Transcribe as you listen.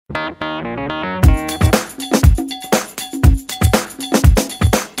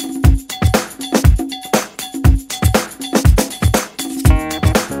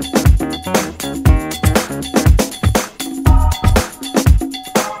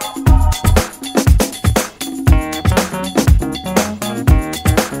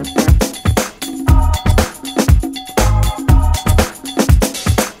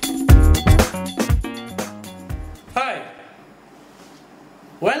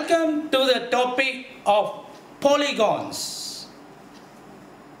Welcome to the topic of polygons.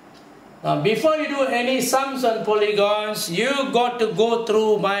 Now, before you do any sums on polygons, you got to go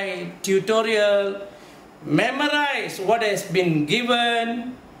through my tutorial, memorize what has been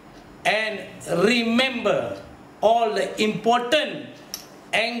given, and remember all the important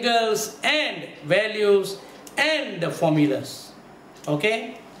angles and values and the formulas.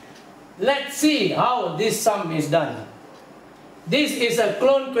 Okay? Let's see how this sum is done. This is a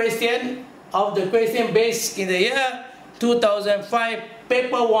clone question of the question based in the year 2005,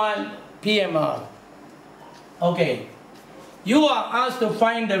 paper 1, PMR. Okay, you are asked to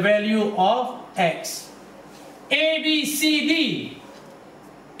find the value of x. ABCD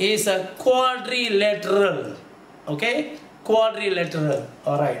is a quadrilateral. Okay, quadrilateral.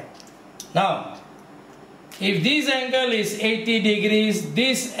 Alright. Now, if this angle is 80 degrees,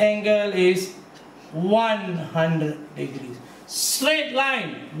 this angle is 100 degrees. Straight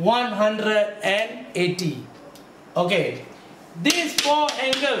line 180. Okay, these four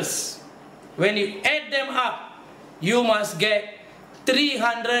angles, when you add them up, you must get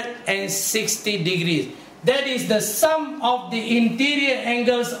 360 degrees. That is the sum of the interior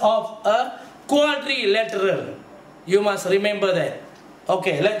angles of a quadrilateral. You must remember that.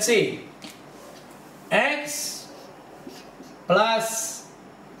 Okay, let's see. X plus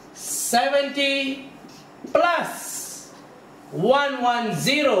 70 plus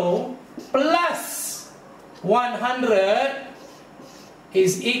 110 plus 100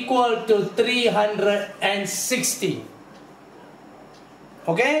 is equal to 360.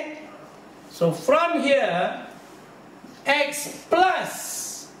 Okay? So from here, x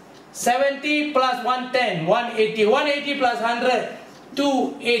plus 70 plus 110, 180. 180 plus 100,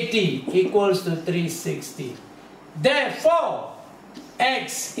 280 equals to 360. Therefore,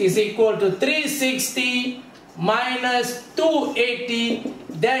 x is equal to 360 minus 280,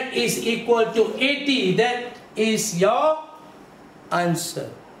 that is equal to 80. That is your answer.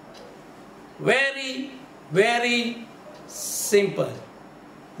 Very, very simple.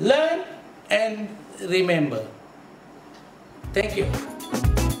 Learn and remember. Thank you.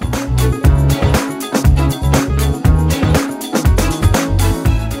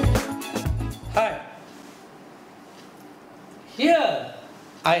 Hi. Here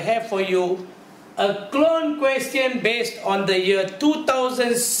I have for you a clone question based on the year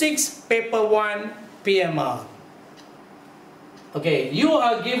 2006, paper 1, PMR. Okay, you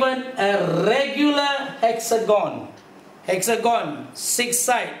are given a regular hexagon. Hexagon, 6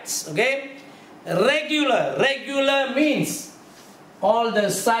 sides. Okay, regular means all the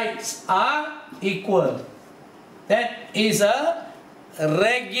sides are equal. That is a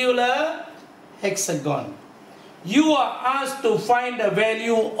regular hexagon. You are asked to find the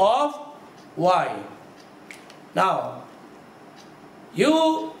value of y. Now,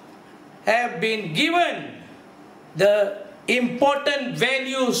 you have been given the important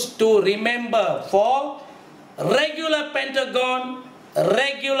values to remember for regular pentagon,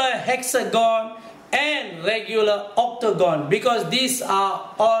 regular hexagon, and regular octagon, because these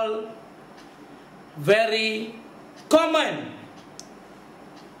are all very common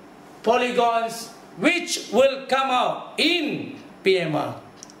polygons which will come out in PMR.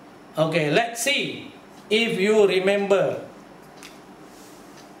 Okay, let's see if you remember.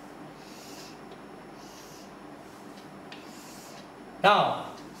 Now,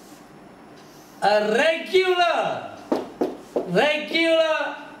 a regular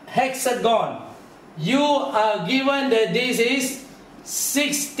hexagon, you are given that this is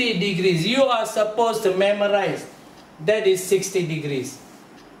 60 degrees. You are supposed to memorize that is 60 degrees.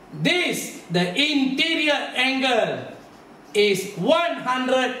 This, the interior angle, is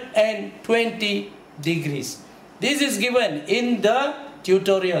 120 degrees. This is given in the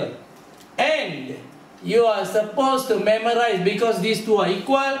tutorial, and you are supposed to memorize, because these two are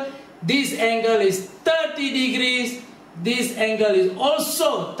equal. This angle is 30 degrees, this angle is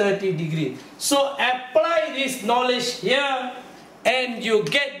also 30 degrees. So apply this knowledge here and you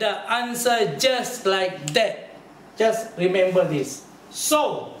get the answer just like that. Just remember this.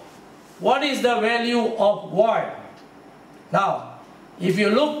 So what is the value of y? Now, if you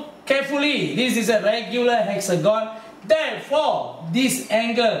look carefully, this is a regular hexagon. Therefore, this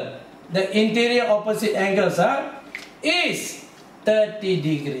angle, the interior opposite angles, is 30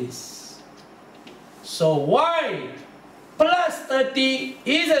 degrees. So y plus 30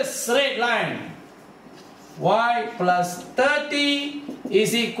 is a straight line. Y plus 30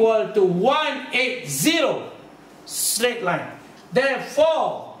 is equal to 180, straight line.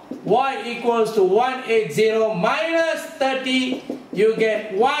 Therefore, y equals to 180 minus 30, you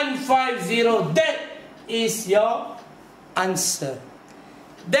get 150. That is your answer.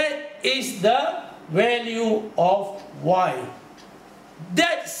 That is the value of y.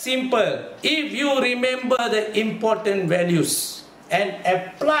 That's simple. If you remember the important values and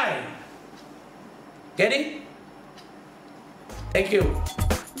apply. Get it? Thank you.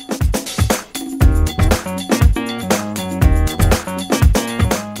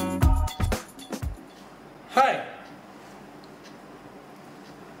 Hi.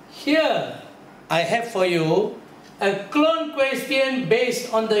 Here I have for you a clone question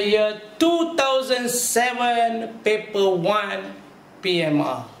based on the year 2007 paper 1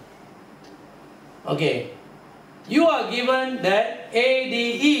 PMR. Okay. You are given that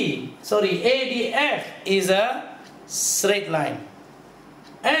ADF is a straight line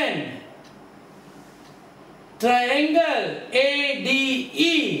and triangle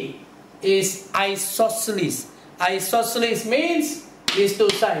ADE is isosceles. Isosceles means these two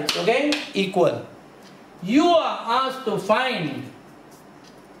sides, okay, equal. You are asked to find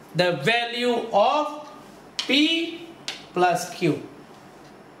the value of P plus Q.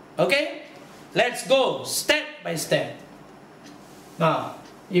 Okay, let's go step by step. Now,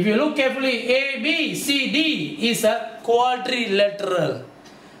 if you look carefully, ABCD is a quadrilateral.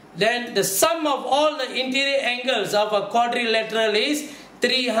 Then the sum of all the interior angles of a quadrilateral is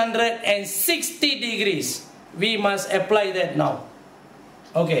 360 degrees. We must apply that now.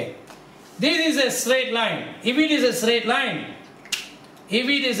 Okay, this is a straight line. If it is a straight line,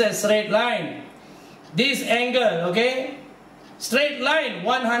 this angle, okay, straight line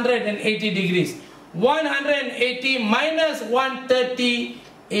 180 degrees. 180 minus 130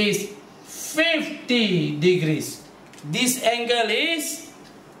 is 50 degrees. This angle is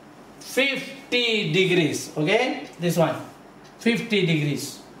 50 degrees. Okay, this one 50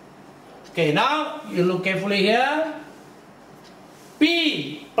 degrees. Okay, now you look carefully here.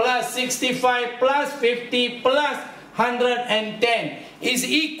 P plus 65 plus 50 plus 110 is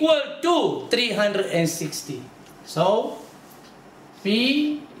equal to 360. So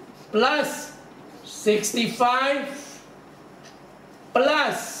P plus 65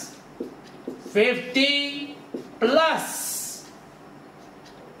 plus 50 plus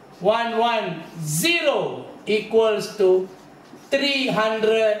 110 equals to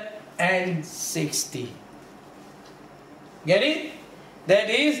 360. Get it?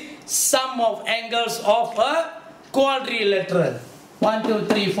 That is sum of angles of a quadrilateral. 1, 2,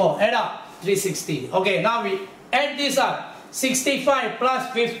 3, 4. Add up. 360. Okay, now we add this up. 65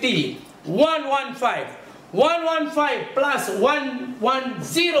 plus 50. 115. 115 plus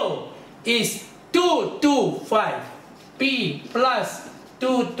 110 is 225. P plus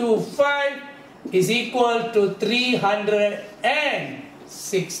 225 is equal to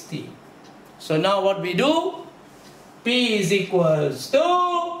 360. So now what we do? P is equals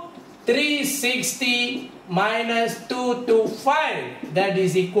to 360 minus 225. That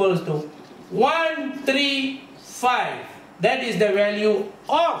is equals to 135. That is the value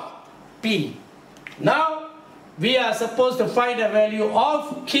of P. Now we are supposed to find the value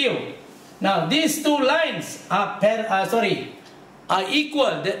of Q. Now these two lines are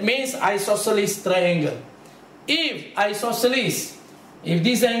equal. That means isosceles triangle. If isosceles, if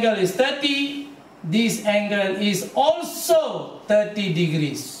this angle is 30, this angle is also 30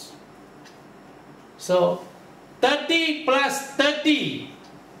 degrees. So 30 plus 30,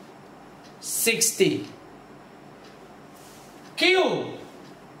 60. Q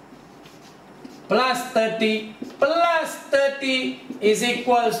plus 30 is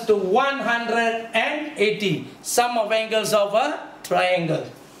equals to 180. Sum of angles of a triangle.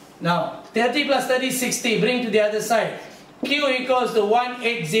 Now 30 plus 30 is 60. Bring to the other side. Q equals to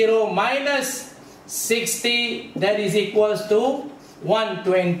 180 minus 60. That is equals to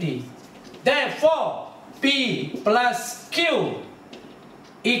 120. Therefore P plus Q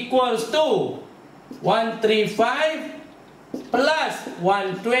equals to 135 plus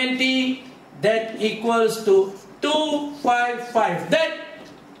 120. That equals to 255. That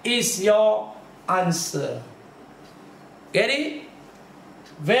is your answer. Get it?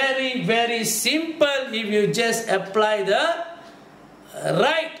 Very, very simple if you just apply the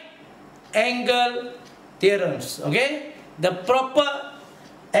right angle theorems. Okay? The proper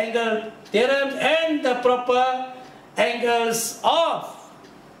angle theorem and the proper angles of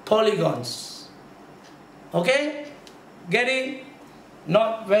polygons. Okay? Get it?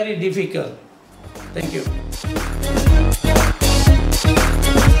 Not very difficult. Thank you.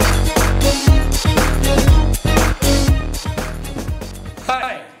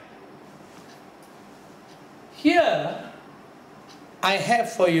 Hi. Here I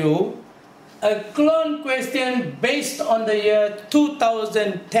have for you a clone question based on the year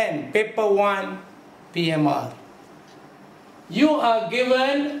 2010, paper 1 PMR. You are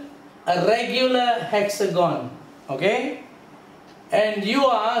given a regular hexagon, okay? And you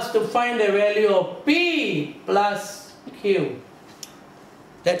are asked to find the value of P plus Q.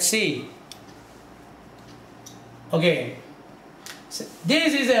 Let's see. Okay. So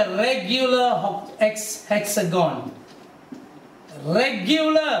this is a regular hexagon.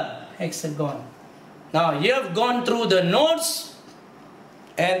 Regular hexagon. Now you have gone through the notes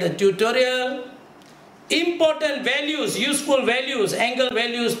and the tutorial. Important values, useful values, angle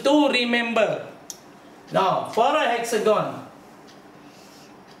values to remember. Now for a hexagon,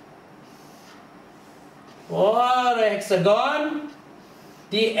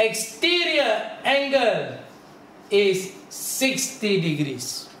 the exterior angle is 60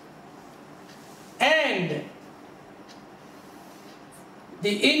 degrees and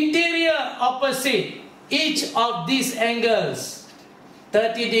the interior opposite each of these angles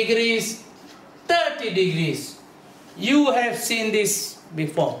 30 degrees, 30 degrees. You have seen this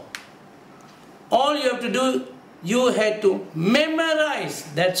before. All you have to do, you have to memorize,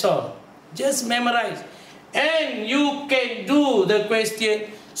 that's all. Just memorize. And you can do the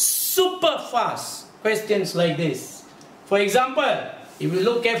question super fast. Questions like this. For example, if you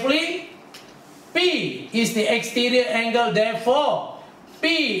look carefully, P is the exterior angle, therefore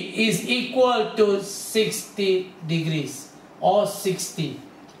P is equal to 60 degrees or 60.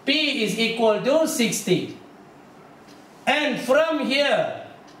 P is equal to 60. And from here,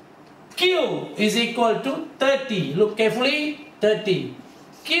 Q is equal to 30. Look carefully, 30.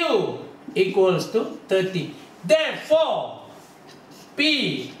 Q equals to 30. Therefore,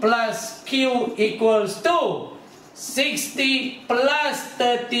 P plus Q equals to 60 plus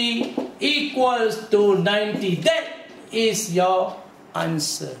 30 equals to 90. That is your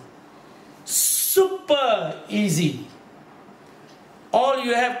answer. Super easy. All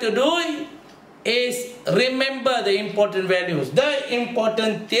you have to do is remember the important values, the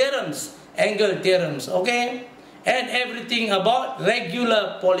important theorems, angle theorems, okay? And everything about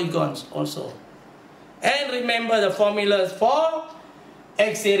regular polygons also. And remember the formulas for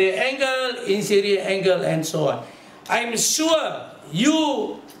exterior angle, interior angle, and so on. I'm sure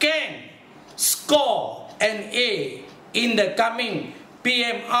you can score an A in the coming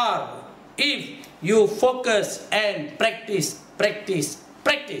PMR if you focus and practice, practice,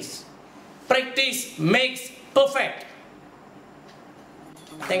 practice. Practice makes perfect.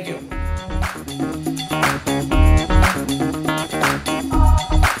 Thank you.